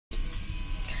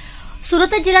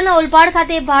સુરત જિલ્લાના ઓલપાડ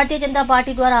ખાતે ભારતીય જનતા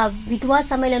પાર્ટી દ્વારા વિધવા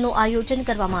સંમેલનનું આયોજન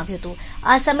કરવામાં આવ્યું હતું।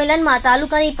 આ સંમેલનમાં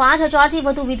તાલુકાની 5000થી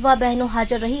વધુ વિધવા બહેનો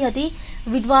હાજર રહી હતી।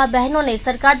 વિધવા બહેનોને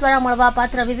સરકાર દ્વારા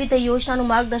મળવાપાત્ર વિવિધ યોજનાનું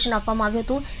માર્ગદર્શન આપવામાં આવ્યું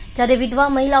હતું। જ્યારે વિધવા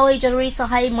મહિલાઓએ જરૂરી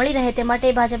સહાય મળી રહે તે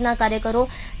માટે ભાજપના કાર્યકરો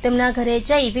તેમના ઘરે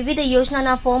જઈ વિવિધ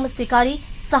યોજનાના ફોર્મ સ્વીકારી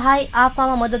સહાય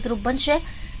આપવામાં મદદરૂપ બનશે।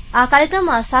 આ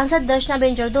કાર્યક્રમમાં સાંસદ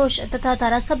દર્શનાબેન જરદોશ તથા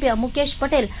ધારાસભ્ય મુકેશ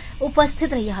પટેલ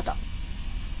ઉપસ્થિત રહ્યા હતા।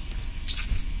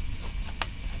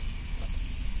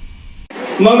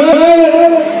 मगर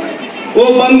वो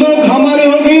बंदूक हमारी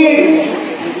होगी,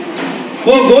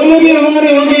 वो गोली भी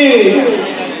हमारी होगी,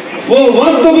 वो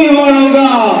वक्त भी हमारा होगा,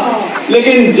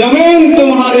 लेकिन जमीन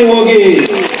तुम्हारी होगी।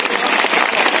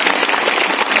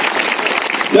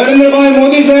 नरेंद्र भाई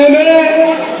मोदी साहेबे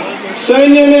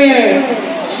सैन्य में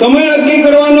समय नक्की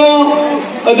करवानो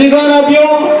अधिकार आप्यो,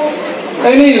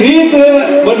 एनी રીત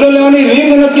બદલો લેવાની રીત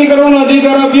નક્કી કરવાનો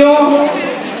અધિકાર આપ્યો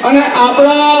અને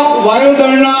આપણા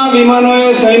વાયુદળના વિમાનોએ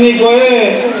સૈનિકોએ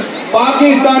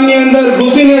પાકિસ્તાનની અંદર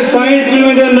ઘૂસીને 60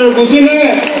 કિલોમીટર અંદર ઘૂસીને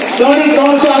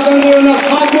 350 આતંકીઓના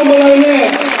ખાતમો બોલાવીને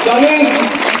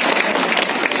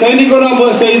સૈનિકોના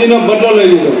શહીદીનો બદલો લઈ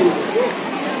લીધો।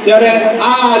 ત્યારે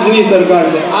આ આજની સરકાર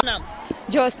છે।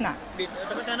 જોશના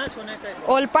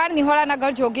ઓલપાડ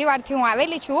નિહોળાનગર જોગીવાડથી હું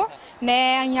આવેલી છું ને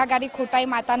અહીંયા ગાડી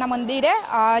ખોટાઈ માતાના મંદિરે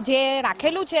જે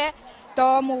રાખેલું છે તો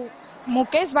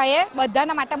મુકેશભાઈએ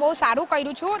બધાના માટે બહુ સારું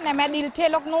કર્યું છું ને મેં દિલથી એ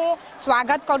લોકોનું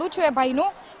સ્વાગત કરું છું એ ભાઈનું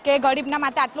કે ગરીબના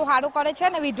માટે આટલું સારું કરે છે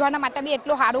ને વિધવાના માટે બી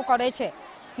એટલું સારું કરે છે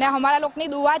ને અમારા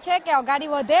લોકોની દુઆ છે કે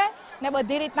અગાડી વધે ને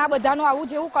બધી રીતના બધાનું આવું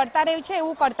જેવું કરતા રહ્યું છે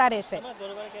એવું કરતા રહેશે।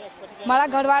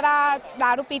 મારા ઘરવાળા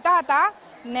દારૂ પીતા હતા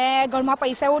ને ઘરમાં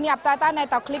પૈસા એવું નહીં આપતા હતા ને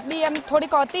તકલીફ બી એમ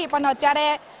થોડીક હતી પણ અત્યારે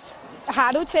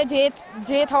સારું છે।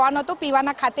 જે થવાનું હતું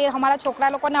પીવાના ખાતે અમારા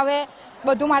છોકરા લોકોને હવે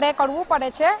બધું મારે કરવું પડે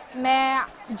છે ને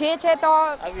જે છે તો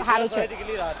સારું છે।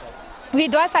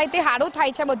 વિધવા સહાયથી સારું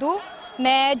થાય છે બધું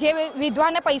ને જે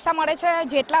વિધવાને પૈસા મળે છે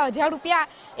જેટલા 1000 રૂપિયા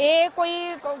એ કોઈ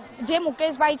જે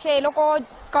મુકેશભાઈ છે એ લોકો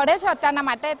કરે છે અત્યારના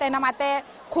માટે તેના માટે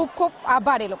ખૂબ ખૂબ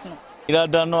આભાર એ લોકોનો।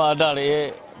 નિરાધારનો આધાર એ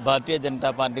ભારતીય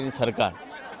જનતા પાર્ટીની સરકાર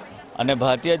અને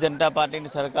ભારતીય જનતા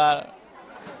પાર્ટીની સરકાર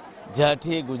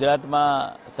જ્યાંથી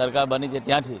ગુજરાતમાં સરકાર બની છે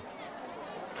ત્યાંથી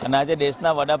અને આજે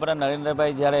દેશના વડાપ્રધાન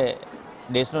નરેન્દ્રભાઈ જ્યારે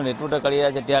દેશનું નેતૃત્વ કરી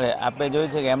રહ્યા છે ત્યારે આપણે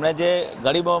જોયું છે કે એમણે જે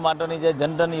ગરીબો માટેની જે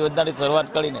જનધન યોજનાની શરૂઆત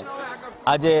કરીને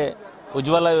આજે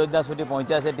ઉજ્જવલા યોજના સુધી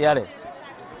પહોંચ્યા છે ત્યારે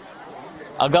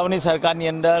અગાઉની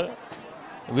સરકારની અંદર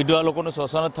વિધવા લોકોનું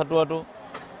શોષણ થતું હતું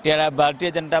ત્યારે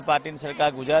ભારતીય જનતા પાર્ટીની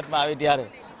સરકાર ગુજરાતમાં આવી ત્યારે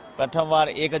પ્રથમવાર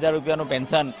 1000 રૂપિયાનું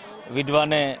પેન્શન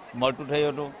વિધવાને મળતું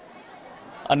થયું હતું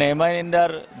અને એમાંની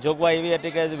અંદર જોગવાઈ એવી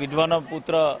હતી કે વિધવાનો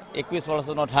પુત્ર 21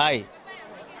 વર્ષનો થાય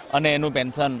અને એનું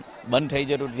પેન્શન બંધ થઈ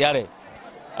જતું। ત્યારે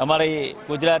અમારી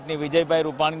ગુજરાતની વિજયભાઈ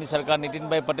રૂપાણીની સરકાર,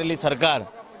 નીતિનભાઈ પટેલની સરકાર,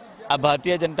 આ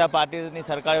ભારતીય જનતા પાર્ટીની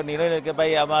સરકારે નિર્ણય લીધો કે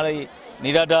ભાઈ અમારી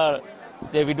નિરાધાર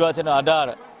જે વિધવા છે એનો આધાર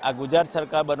આ ગુજરાત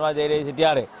સરકાર બનવા જઈ રહી છે।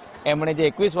 ત્યારે એમણે જે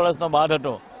 21 વર્ષનો બાદ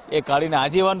હતો એ કાઢીને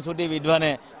આજીવન સુધી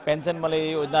વિધવાને પેન્શન મળે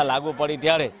એ યોજના લાગુ પડી।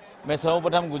 ત્યારે મેં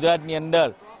સૌપ્રથમ ગુજરાતની અંદર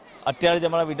અત્યારે જ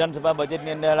અમારા વિધાનસભા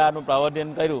બજેટની અંદર આનું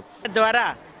પ્રાવધાન કર્યું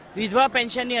દ્વારા વિધવા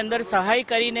પેન્શનની અંદર સહાય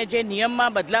કરીને જે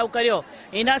નિયમમાં બદલાવ કર્યો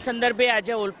એના સંદર્ભે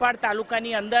આજે ઓલપાડ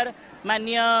તાલુકાની અંદર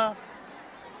માન્ય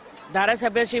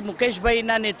ધારાસભ્ય શ્રી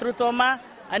મુકેશભાઈના નેતૃત્વમાં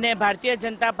અને ભારતીય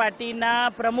જનતા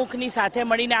પાર્ટીના પ્રમુખની સાથે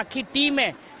મળીને આખી ટીમે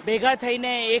ભેગા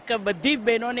થઈને એક બધી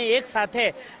બહેનોને એક સાથે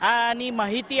આની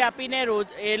માહિતી આપીને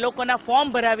એ લોકોના ફોર્મ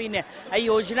ભરાવીને આ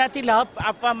યોજનાથી લાભ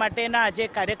આપવા માટેના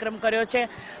આજે કાર્યક્રમ કર્યો છે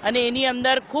અને એની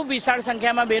અંદર ખૂબ વિશાળ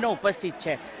સંખ્યામાં બહેનો ઉપસ્થિત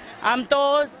છે। આમ તો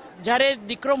જ્યારે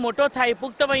દીકરો મોટો થાય,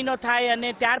 પુખ્ત વયનો થાય અને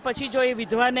ત્યાર પછી જો એ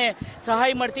વિધવાને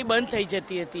સહાય મળતી બંધ થઈ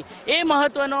જતી હતી, એ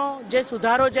મહત્વનો જે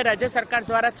સુધારો જે રાજ્ય સરકાર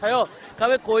દ્વારા થયો કે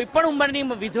હવે કોઈ પણ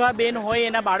ઉંમરની વિધવા બેન હોય,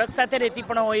 એના બાળક સાથે રહેતી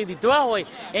પણ હોય, વિધવા હોય,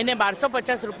 એને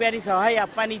 1250 રૂપિયાની સહાય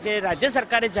આપવાની જે રાજ્ય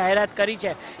સરકારે જાહેરાત કરી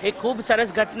છે એ ખૂબ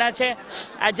સરસ ઘટના છે।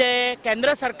 આજે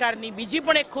કેન્દ્ર સરકારની બીજી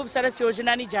પણ એક ખૂબ સરસ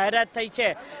યોજનાની જાહેરાત થઈ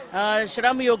છે,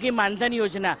 શ્રમયોગી માનધન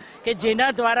યોજના, કે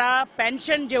જેના દ્વારા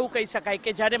પેન્શન જેવું કહી શકાય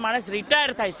કે જ્યારે માણસ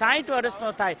રિટાયર થાય 60 વર્ષનો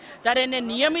થાય ત્યારે એને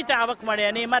નિયમિત આવક મળે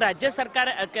અને એમાં રાજ્ય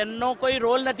સરકારનો કોઈ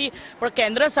રોલ નથી પણ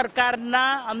કેન્દ્ર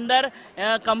સરકારના અંદર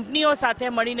કંપનીઓ સાથે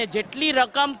મળીને જેટલી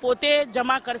રકમ પોતે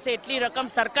જમા કરશે એટલી રકમ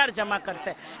સરકાર જમા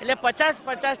કરશે, એટલે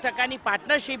 50-50%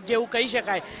 પાર્ટનરશિપ જેવું કહી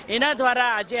શકાય। એના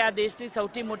દ્વારા આજે આ દેશની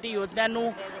સૌથી મોટી યોજનાનું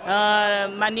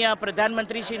માન્ય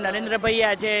પ્રધાનમંત્રી શ્રી નરેન્દ્રભાઈએ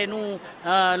આજે એનું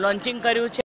લોન્ચિંગ કર્યું છે।